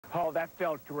Oh, that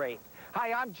felt great.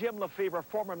 Hi, I'm Jim Lefevre,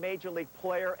 former Major League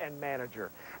player and manager,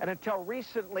 and until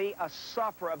recently, a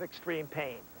sufferer of extreme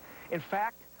pain. In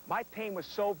fact, my pain was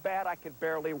so bad I could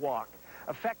barely walk,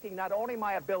 affecting not only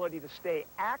my ability to stay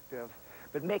active,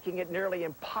 but making it nearly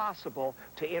impossible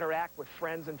to interact with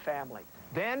friends and family.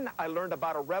 Then I learned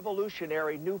about a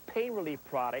revolutionary new pain relief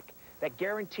product that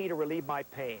guaranteed to relieve my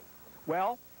pain.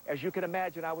 Well, as you can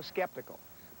imagine, I was skeptical,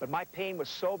 but my pain was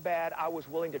so bad I was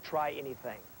willing to try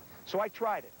anything. So I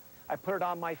tried it. I put it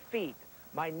on my feet,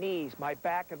 my knees, my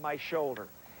back, and my shoulder.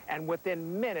 And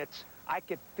within minutes, I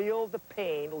could feel the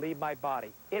pain leave my body.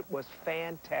 It was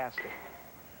fantastic.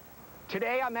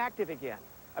 Today, I'm active again.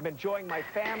 I'm enjoying my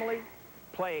family,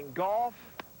 playing golf,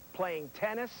 playing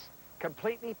tennis,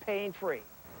 completely pain-free.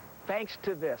 Thanks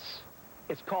to this.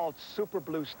 It's called Super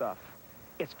Blue Stuff.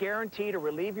 It's guaranteed to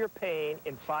relieve your pain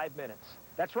in 5 minutes.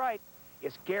 That's right.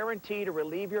 It's guaranteed to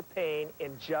relieve your pain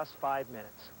in just 5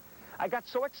 minutes. I got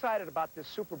so excited about this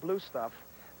Super Blue Stuff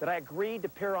that I agreed to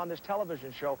appear on this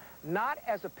television show, not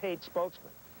as a paid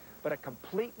spokesman, but a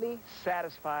completely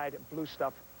satisfied Blue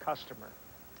Stuff customer.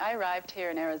 I arrived here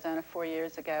in Arizona 4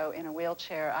 years ago in a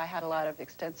wheelchair. I had a lot of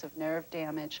extensive nerve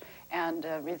damage and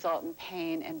resultant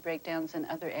pain and breakdowns in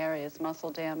other areas, muscle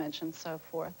damage and so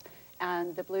forth.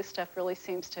 And the Blue Stuff really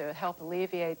seems to help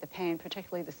alleviate the pain,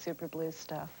 particularly the Super Blue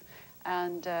Stuff.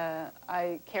 And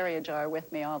I carry a jar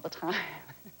with me all the time.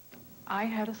 I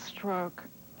had a stroke,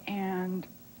 and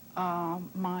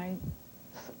my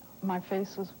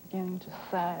face was beginning to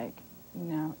sag, you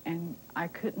know, and I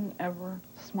couldn't ever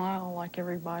smile like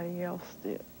everybody else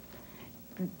did.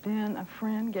 But then a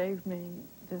friend gave me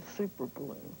this Super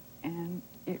Blue, and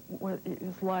it was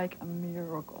like a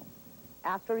miracle.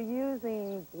 After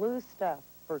using Blue Stuff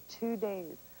for 2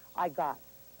 days, I got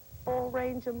full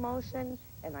range of motion,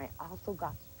 and I also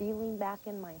got feeling back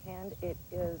in my hand. It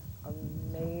is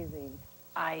amazing.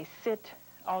 I sit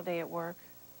all day at work,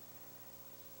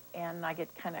 and I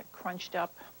get kind of crunched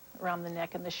up around the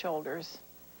neck and the shoulders.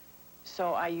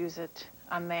 So I use it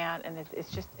on that, and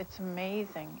it's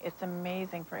amazing. It's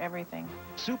amazing for everything.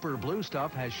 Super Blue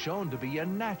Stuff has shown to be a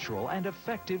natural and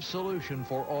effective solution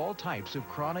for all types of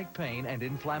chronic pain and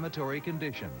inflammatory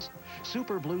conditions.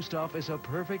 Super Blue Stuff is a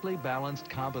perfectly balanced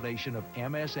combination of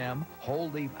MSM, whole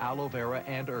leaf aloe vera,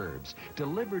 and herbs,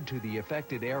 delivered to the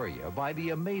affected area by the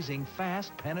amazing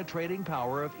fast penetrating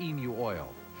power of emu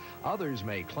oil. Others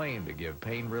may claim to give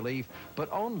pain relief, but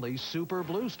only Super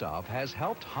Blue Stuff has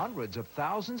helped hundreds of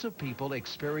thousands of people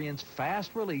experience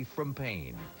fast relief from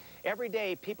pain. Every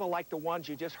day, people like the ones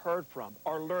you just heard from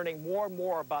are learning more and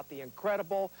more about the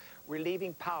incredible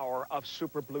relieving power of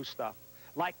Super Blue Stuff.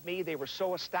 Like me, they were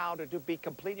so astounded to be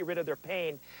completely rid of their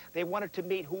pain, they wanted to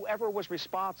meet whoever was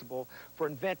responsible for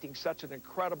inventing such an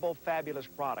incredible, fabulous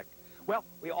product. Well,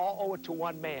 we all owe it to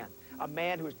one man, a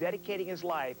man who's dedicating his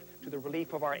life to the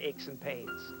relief of our aches and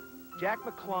pains. Jack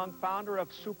McClung, founder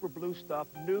of Super Blue Stuff,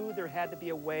 knew there had to be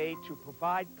a way to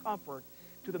provide comfort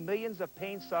to the millions of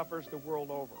pain sufferers the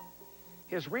world over.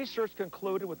 His research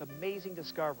concluded with amazing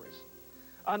discoveries,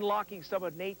 unlocking some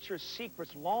of nature's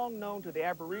secrets long known to the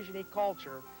Aborigine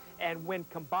culture, and when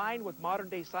combined with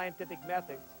modern-day scientific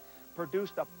methods,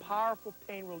 produced a powerful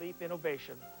pain relief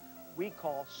innovation we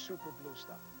call Super Blue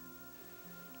Stuff.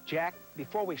 Jack,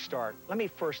 before we start, let me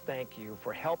first thank you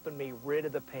for helping me rid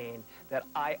of the pain that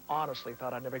I honestly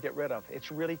thought I'd never get rid of.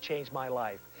 It's really changed my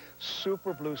life.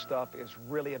 Super Blue Stuff is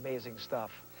really amazing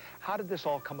stuff. How did this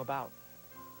all come about?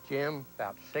 Jim,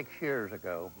 about 6 years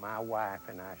ago, my wife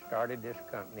and I started this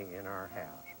company in our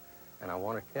house. And I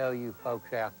want to tell you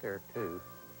folks out there too,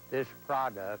 this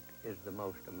product is the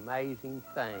most amazing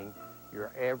thing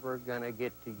you're ever going to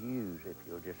get to use if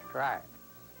you'll just try it.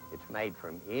 It's made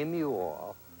from emu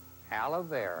oil, aloe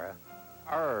vera,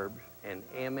 herbs, and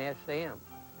MSM.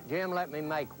 Jim, let me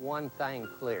make one thing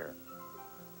clear.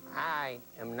 I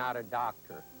am not a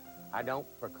doctor. I don't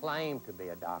proclaim to be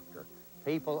a doctor.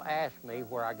 People ask me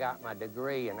where I got my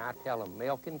degree, and I tell them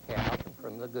milking cows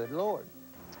from the good Lord.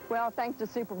 Well, thanks to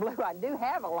Super Blue, I do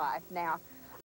have a life now.